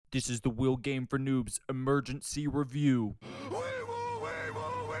This is the Will Game for Noobs emergency review.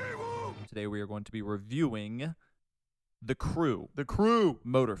 Today we are going to be reviewing The Crew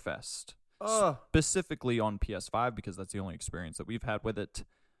Motorfest. Specifically on PS5 because that's the only experience that we've had with it.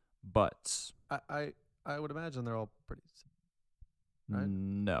 But I would imagine they're all pretty right?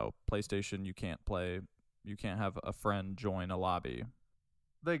 No, PlayStation you can't play. You can't have a friend join a lobby.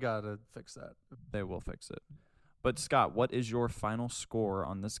 They gotta fix that. They will fix it. But Scott, what is your final score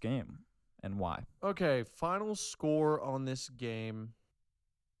on this game and why? Okay, final score on this game.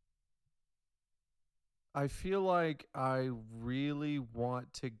 I feel like I really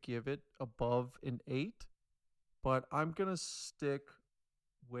want to give it above an 8, but I'm going to stick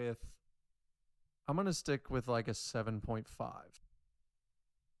with like a 7.5.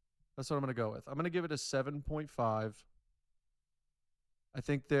 That's what I'm going to go with. I'm going to give it a 7.5. I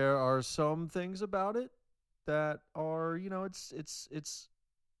think there are some things about it that are,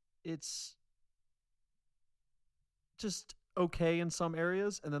 it's just okay in some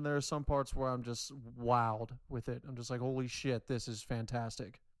areas, and then there are some parts where I'm just wowed with it. I'm just like, holy shit, this is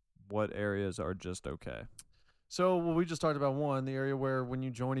fantastic. What areas are just okay? So, we just talked about one, the area where when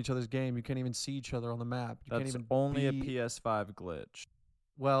you join each other's game, you can't even see each other on the map. That's only a PS5 glitch.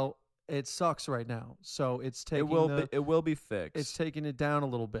 Well, it sucks right now. So it's taking it will be fixed. It's taking it down a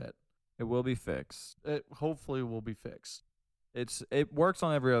little bit. It will be fixed. It hopefully will be fixed. It works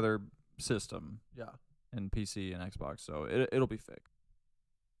on every other system. Yeah. And PC and Xbox, so it'll be fixed.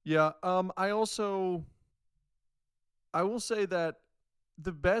 Yeah. I will say that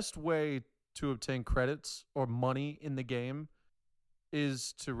the best way to obtain credits or money in the game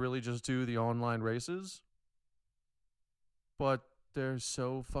is to really just do the online races. But they're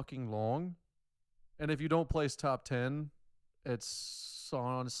so fucking long. And if you don't place top 10, it's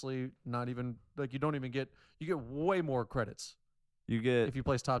honestly not even like you get way more credits. You get if you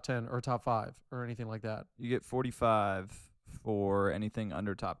place top 10 or top 5 or anything like that. You get 45 for anything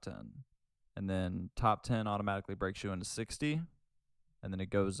under top 10. And then top 10 automatically breaks you into 60. And then it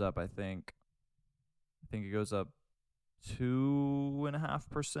goes up, I think it goes up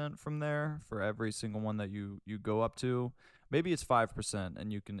 2.5% from there for every single one that you go up to. Maybe it's 5%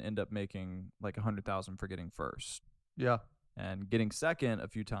 and you can end up making like 100,000 for getting first. Yeah. And getting second a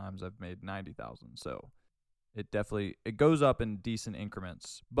few times I've made 90,000. So it goes up in decent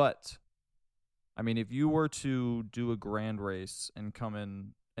increments. But I mean, if you were to do a grand race and come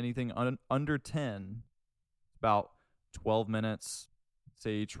in anything under 10, about 12 minutes.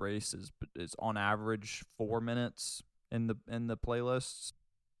 Say each race is on average 4 minutes in the playlists,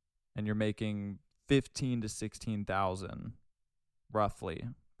 and you're making 15 to 16,000 roughly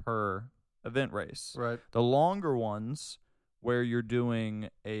per event race. Right. The longer ones, where you're doing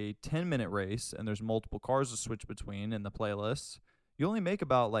a 10-minute race and there's multiple cars to switch between in the playlists, you only make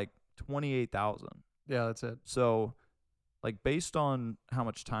about like 28,000. Yeah, that's it. So, like based on how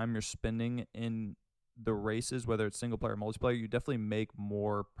much time you're spending in the races, whether it's single player or multiplayer, you definitely make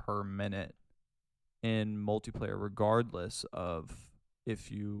more per minute in multiplayer regardless of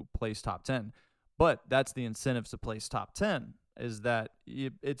if you place top 10. But that's the incentives to place top 10 is that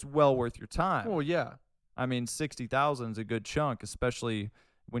it's well worth your time. Oh, yeah. I mean, 60,000 is a good chunk, especially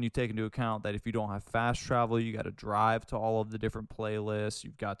when you take into account that if you don't have fast travel, you got to drive to all of the different playlists.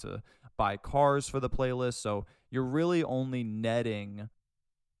 You've got to buy cars for the playlist. So you're really only netting.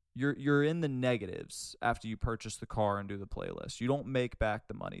 You're in the negatives after you purchase the car and do the playlist. You don't make back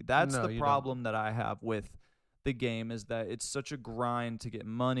the money. That's the problem that I have with the game is that it's such a grind to get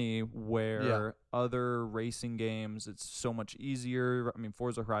money where other racing games, it's so much easier. I mean,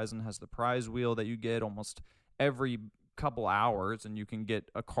 Forza Horizon has the prize wheel that you get almost every couple hours, and you can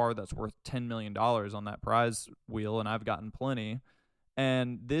get a car that's worth $10 million on that prize wheel, and I've gotten plenty.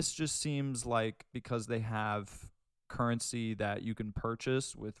 And this just seems like because they have currency that you can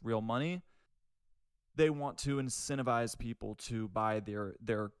purchase with real money, they want to incentivize people to buy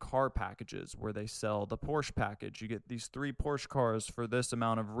their car packages where they sell the Porsche package. You get these 3 Porsche cars for this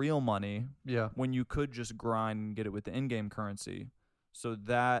amount of real money when you could just grind and get it with the in-game currency. So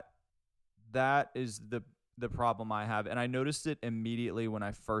that is the problem I have. And I noticed it immediately when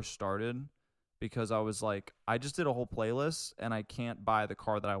I first started because I was like, I just did a whole playlist and I can't buy the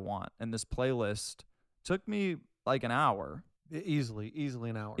car that I want. And this playlist took me like an hour. Easily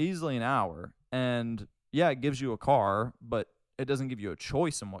an hour. And yeah, it gives you a car, but it doesn't give you a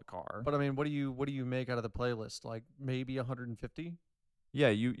choice in what car. But I mean, what do you make out of the playlist? Like maybe 150? Yeah,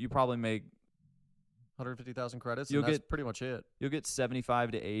 you probably make 150,000 credits. That's pretty much it. You'll get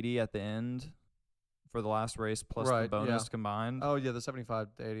 75 to 80 at the end for the last race plus the bonus combined. Oh yeah, the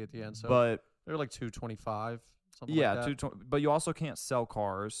 75 to 80 at the end. So but they're like 225 something like Yeah, that. but you also can't sell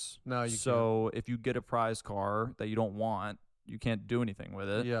cars. No, you can't. So if you get a prize car that you don't want, you can't do anything with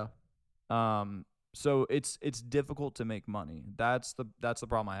it. Yeah. So it's difficult to make money. That's the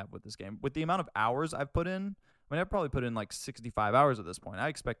problem I have with this game. With the amount of hours I've put in, I mean, I've probably put in like 65 hours at this point. I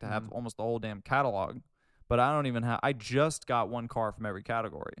expect to have almost the whole damn catalog, but I don't even have. I just got one car from every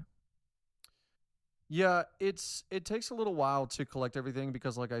category. Yeah, it takes a little while to collect everything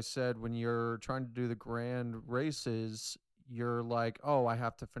because, like I said, when you're trying to do the grand races, you're like, oh, I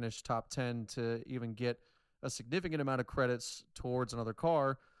have to finish top 10 to even get a significant amount of credits towards another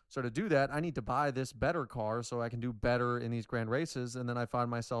car. So to do that, I need to buy this better car so I can do better in these grand races. And then I find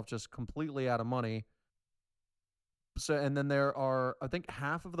myself just completely out of money. So, and then there are, I think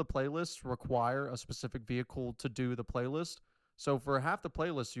half of the playlists require a specific vehicle to do the playlist. So for half the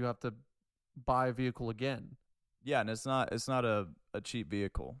playlist, you have to buy a vehicle again. Yeah, and it's not a cheap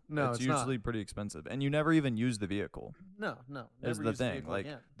vehicle. No, it's it's not. usually pretty expensive, and you never even use the vehicle. No, Is never the use thing. vehicle Like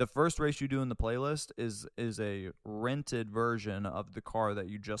again. the first race you do in the playlist is a rented version of the car that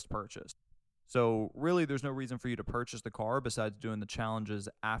you just purchased. So really, there's no reason for you to purchase the car besides doing the challenges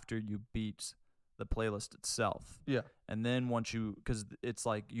after you beat the playlist itself. Yeah. And then because it's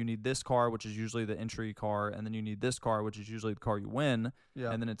like you need this car, which is usually the entry car, and then you need this car, which is usually the car you win.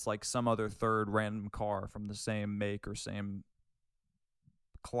 Yeah. And then it's like some other third random car from the same make or same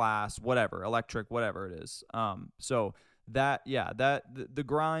class, whatever, electric, whatever it is. So the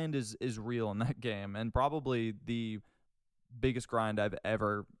grind is real in that game, and probably the biggest grind I've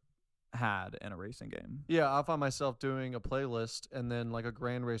ever had in a racing game. Yeah, I'll find myself doing a playlist and then like a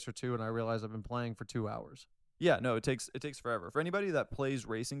grand race or two, and I realize I've been playing for 2 hours. Yeah, no, it takes forever. For anybody that plays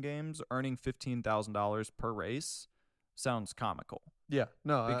racing games, earning $15,000 per race sounds comical. Yeah,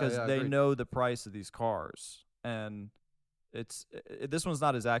 no, because I they agree. know the price of these cars, and this one's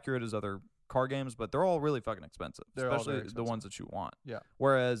not as accurate as other car games, but they're all really fucking expensive, They're all especially very the expensive. ones that you want. Yeah.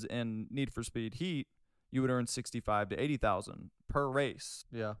 Whereas in Need for Speed Heat, you would earn 65 to 80,000 per race,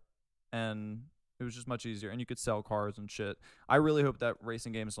 Yeah. and it was just much easier, and you could sell cars and shit. I really hope that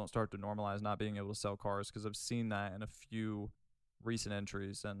racing games don't start to normalize not being able to sell cars, because I've seen that in a few recent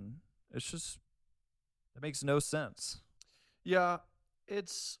entries, and it makes no sense. Yeah,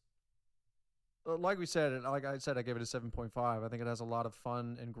 it's like we said, like I said, I gave it a 7.5. I think it has a lot of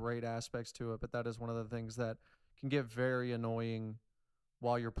fun and great aspects to it, but that is one of the things that can get very annoying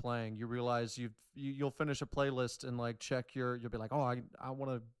while you're playing. You realize you'll finish a playlist and like check you'll be like, oh, I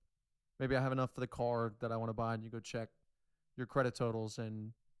want to, maybe I have enough for the car that I want to buy, and you go check your credit totals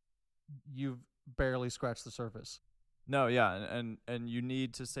and you've barely scratched the surface. No, yeah, and you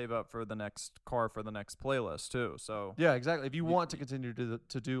need to save up for the next car for the next playlist too. So Yeah, exactly. If you want to continue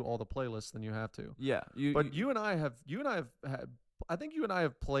to do all the playlists, then you have to. yeah, But you and I have had, I think you and I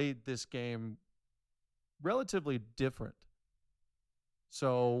have played this game relatively different.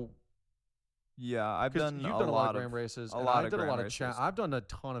 So yeah, I've 'cause done you've a done a lot lot of grand races, a and lot I've of done a grand lot of races. I've done a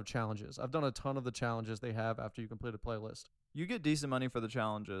ton of challenges. I've done a ton of the challenges they have after you complete a playlist. You get decent money for the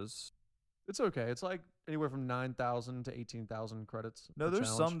challenges. It's okay. It's like anywhere from 9,000 to 18,000 credits. No, per there's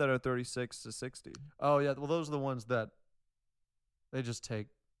challenge. some that are 36 to 60. Oh yeah, well those are the ones that they just take.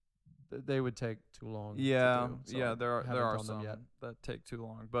 They would take too long. Yeah, to do, so yeah, I there haven't are done them some yet. that take too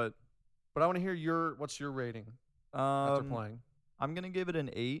long, but But I want to hear what's your rating after playing? I'm gonna give it an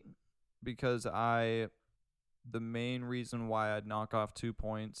 8 because the main reason why I'd knock off 2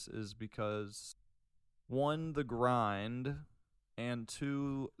 points is because 1, the grind, and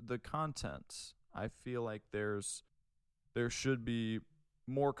 2, the content. I feel like there should be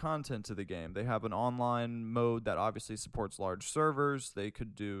more content to the game. They have an online mode that obviously supports large servers. They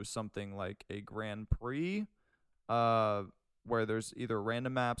could do something like a Grand Prix, where there's either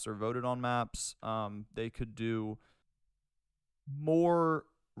random maps or voted on maps. They could do more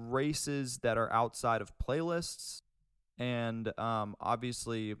races that are outside of playlists, and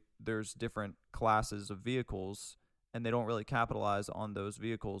obviously there's different classes of vehicles, and they don't really capitalize on those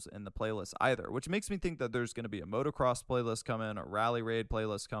vehicles in the playlist either, which makes me think that there's going to be a motocross playlist coming, a rally raid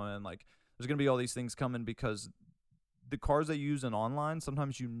playlist coming. Like there's going to be all these things coming, because the cars they use in online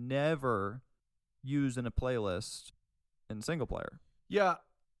sometimes you never use in a playlist in single player. Yeah,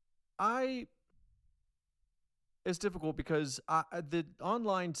 it's difficult because the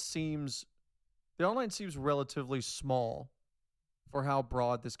online seems relatively small for how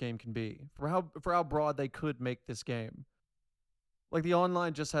broad this game can be, for how broad they could make this game. Like the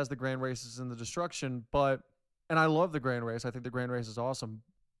online just has the grand races and the destruction, and I love the grand race. I think the grand race is awesome,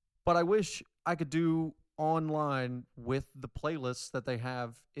 but I wish I could do online with the playlists that they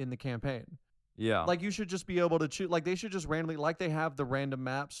have in the campaign. Yeah. Like you should just be able to choose. Like they should just randomly, like they have the random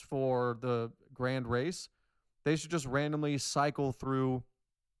maps for the grand race. They should just randomly cycle through,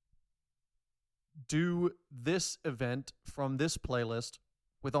 do this event from this playlist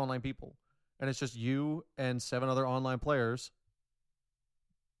with online people. And it's just you and 7 other online players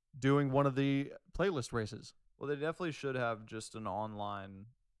doing one of the playlist races. Well, they definitely should have just an online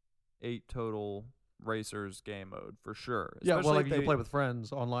 8 total racers game mode for sure. Yeah, well, Especially like if you can they- play with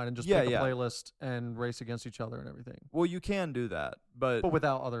friends online and just Yeah, pick a yeah. playlist and race against each other and everything. Well, you can do that, but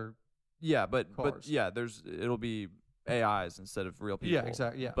without other. yeah, but cars. yeah, it'll be AIs instead of real people. Yeah,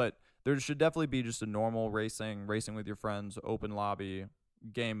 exactly. Yeah. But there should definitely be just a normal racing with your friends, open lobby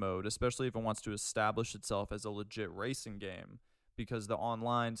game mode, especially if it wants to establish itself as a legit racing game, because the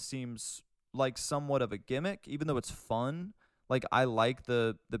online seems like somewhat of a gimmick, even though it's fun. Like, I like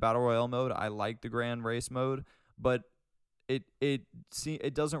the battle royale mode, I like the grand race mode, but it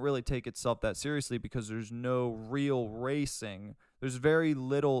doesn't really take itself that seriously because there's no real racing. There's very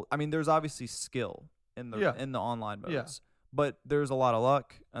little. I mean, there's obviously skill in the online modes, Yeah. but there's a lot of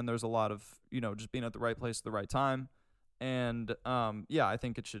luck and there's a lot of just being at the right place at the right time. And yeah, I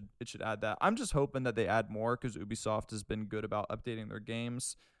think it should add that. I'm just hoping that they add more because Ubisoft has been good about updating their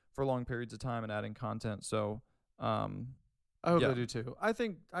games for long periods of time and adding content. So I hope yeah. they do too. I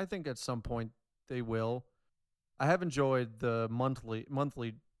think at some point they will. I have enjoyed the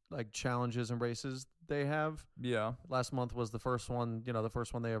monthly like challenges and races they have. yeah, Last month was the first one, the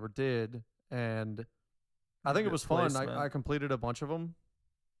first one they ever did, and I think it Good was fun. placement. I completed a bunch of them.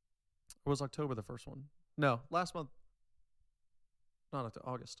 It was October the first one. No, last month. Not October,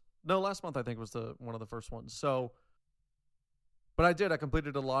 August. No, last month I think was one of the first ones. So, but I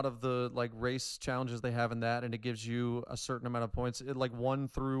completed a lot of the like race challenges they have in that, and it gives you a certain amount of points. It like 1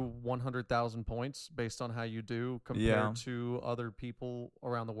 through 100,000 points based on how you do compared Yeah. to other people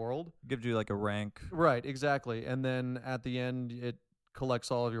around the world. gives you like a rank. Right, exactly. And then at the end, it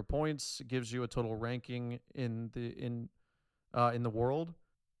collects all of your points, it gives you a total ranking in the world,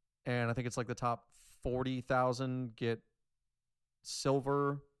 and I think it's like the top 40,000 get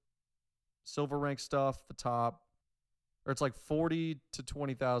silver rank stuff. The top, or it's like 40 to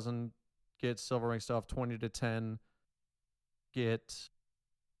 20,000 get silver rank stuff. 20 to 10 get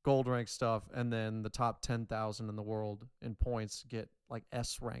gold rank stuff, and then the top 10,000 in the world in points get like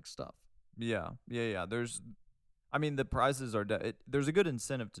S rank stuff. Yeah. I mean, the prizes are there's a good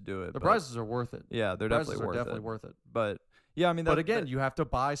incentive to do it. The but prizes are worth it. yeah, they're Prizes definitely are worth definitely it. worth it. But yeah, I mean, But again, you have to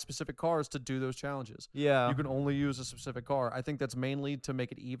buy specific cars to do those challenges. yeah, You can only use a specific car. I think that's mainly to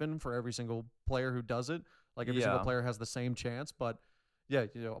make it even for every single player who does it. Like every single Yeah. player has the same chance. But yeah,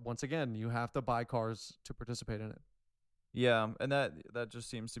 once again, you have to buy cars to participate in it. yeah, and that just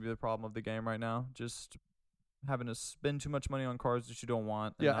seems to be the problem of the game right now. Just having to spend too much money on cars that you don't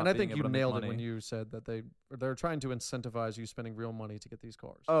want. Yeah, not and I being think you able to make nailed it money. when you said that they're trying to incentivize you spending real money to get these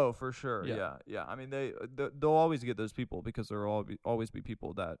cars. Oh, for sure. Yeah. Yeah. I mean, they'll always get those people because there will always be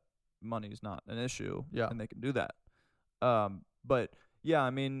people that money's not an issue. Yeah. And they can do that. But yeah, I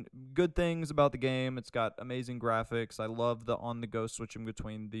mean, good things about the game. It's got amazing graphics. I love the on-the-go switching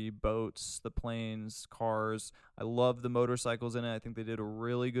between the boats, the planes, cars. I love the motorcycles in it. I think they did a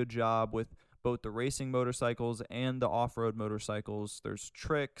really good job with both the racing motorcycles and the off-road motorcycles. There's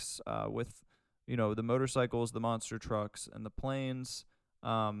tricks with the motorcycles, the monster trucks, and the planes.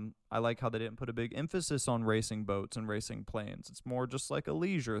 I like how they didn't put a big emphasis on racing boats and racing planes. It's more just like a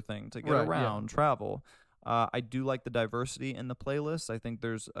leisure thing to get Right, yeah. around, travel. I do like the diversity in the playlist. I think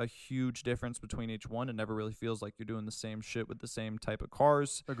there's a huge difference between each one. It never really feels like you're doing the same shit with the same type of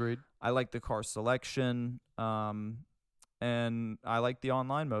cars. Agreed. I like the car selection. And I like the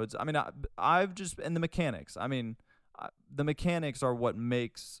online modes. I mean, and the mechanics. I mean, the mechanics are what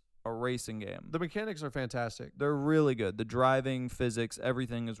makes a racing game. The mechanics are fantastic. They're really good. The driving, physics,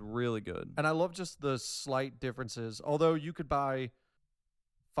 everything is really good. And I love just the slight differences. Although you could buy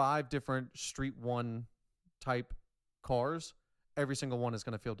 5 different Street 1 type cars, every single one is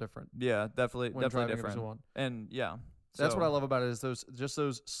going to feel different Yeah, definitely when driving every different. single one. And yeah, That's what I so- love about it, is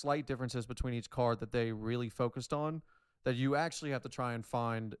those slight differences between each car that they really focused on, that you actually have to try and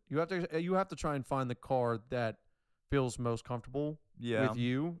find. You have to try and find the car that feels most comfortable Yeah, with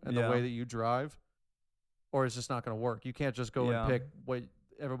you and Yeah. the way that you drive, or it's just not going to work. You can't just go Yeah. and pick what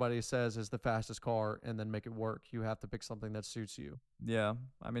everybody says is the fastest car and then make it work. You have to pick something that suits you. yeah.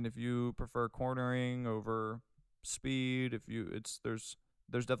 I mean, if you prefer cornering over speed, there's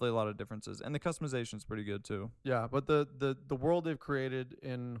definitely a lot of differences, and the customization is pretty good too. Yeah, but the world they've created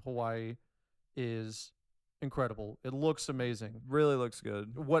in Hawaii is incredible. It looks amazing. Really looks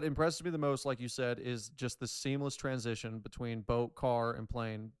good. What impresses me the most, like you said, is just the seamless transition between boat, car, and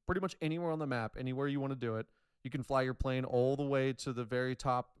plane. Pretty much anywhere on the map, anywhere you want to do it, You can fly your plane all the way to the very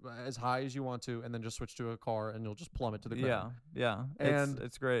top, as high as you want to, and then just switch to a car, and you'll just plummet to the ground. Yeah. And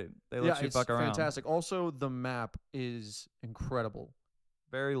It's great. They yeah, let you it's fuck around. fantastic. Also, the map is incredible.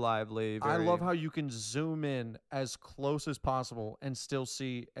 Very lively. I love how you can zoom in as close as possible and still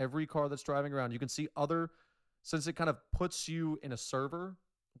see every car that's driving around. You can see since it kind of puts you in a server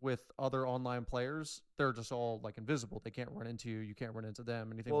with other online players, they're just all like invisible. They can't run into you. You can't run into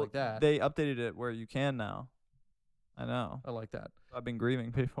them, anything like that. They updated it where you can now. I know. I like that. I've been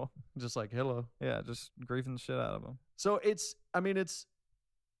grieving people. Just like, hello. Yeah, just griefing the shit out of them. So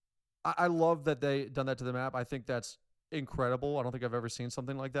I love that they done that to the map. I think that's incredible. I don't think I've ever seen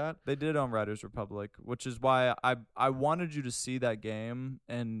something like that. They did on Riders Republic, which is why I wanted you to see that game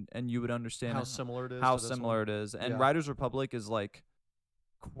and you would understand how similar it is. How similar it is. And Yeah. Riders Republic is like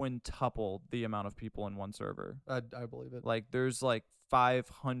quintuple the amount of people in one server. I believe it. Like there's like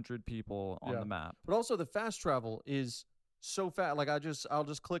 500 people on Yeah. the map. But also the fast travel is so fast. Like I'll just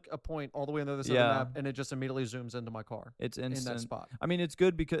click a point all the way on the other side of Yeah. the map, and it just immediately zooms into my car It's in instant. that spot. I mean, it's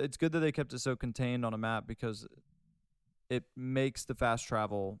good that they kept it so contained on a map because it makes the fast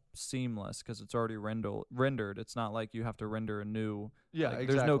travel seamless because it's already rendered. It's not like you have to render a new. Yeah, like,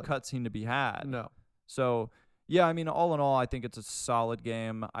 exactly. There's no cutscene to be had. No. So yeah, I mean, all in all, I think it's a solid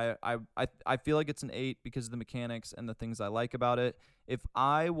game. I feel like it's an 8 because of the mechanics and the things I like about it. If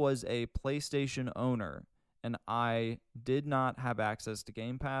I was a PlayStation owner and I did not have access to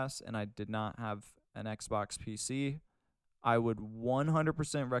Game Pass and I did not have an Xbox PC, I would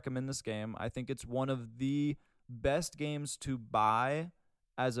 100% recommend this game. I think it's one of the best games to buy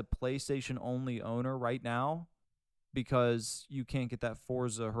as a PlayStation only owner right now because you can't get that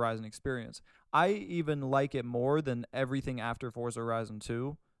Forza Horizon experience. I even like it more than everything after Forza Horizon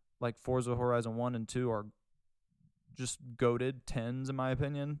 2. Like Forza Horizon 1 and 2 are just goated 10s in my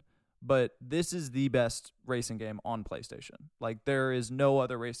opinion. But this is the best racing game on PlayStation. Like there is no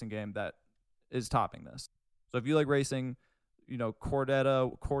other racing game that is topping this. So if you like racing, Cortetta,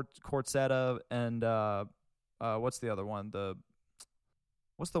 and what's the other one?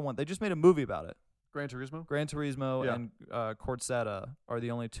 What's the one? They just made a movie about it. Gran Turismo? Gran Turismo Yeah. and Cortetta are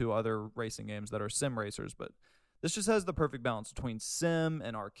the only two other racing games that are sim racers, but this just has the perfect balance between sim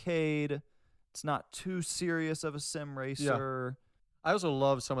and arcade. It's not too serious of a sim racer. I also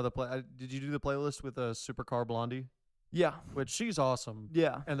love some of the play. Did you do the playlist with Supercar Blondie? Yeah. Which she's awesome.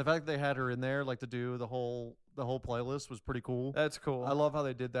 Yeah. And the fact that they had her in there, like to do the whole playlist, was pretty cool. That's cool. I love how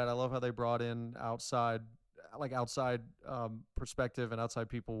they did that. I love how they brought in outside perspective and outside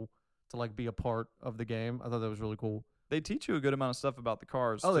people to like be a part of the game. I thought that was really cool. They teach you a good amount of stuff about the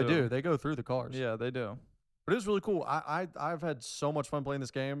cars. Oh, too. they do. They go through the cars. Yeah, they do. But it was really cool. I've had so much fun playing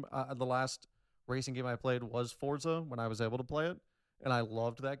this game. The last racing game I played was Forza when I was able to play it, and I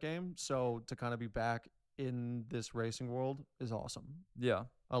loved that game. So to kind of be back in this racing world is awesome. Yeah,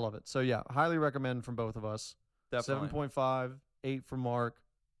 I love it. So yeah, highly recommend from both of us. definitely. 7.5, 8 from Mark.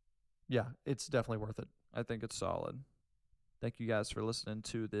 Yeah, it's definitely worth it. I think it's solid. Thank you guys for listening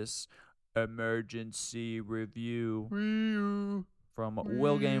to this emergency review from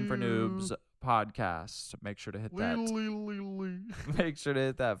Will Game for Noobs podcast. Make sure to hit that. Make sure to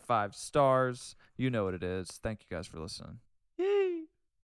hit that 5 stars. You know what it is. Thank you guys for listening.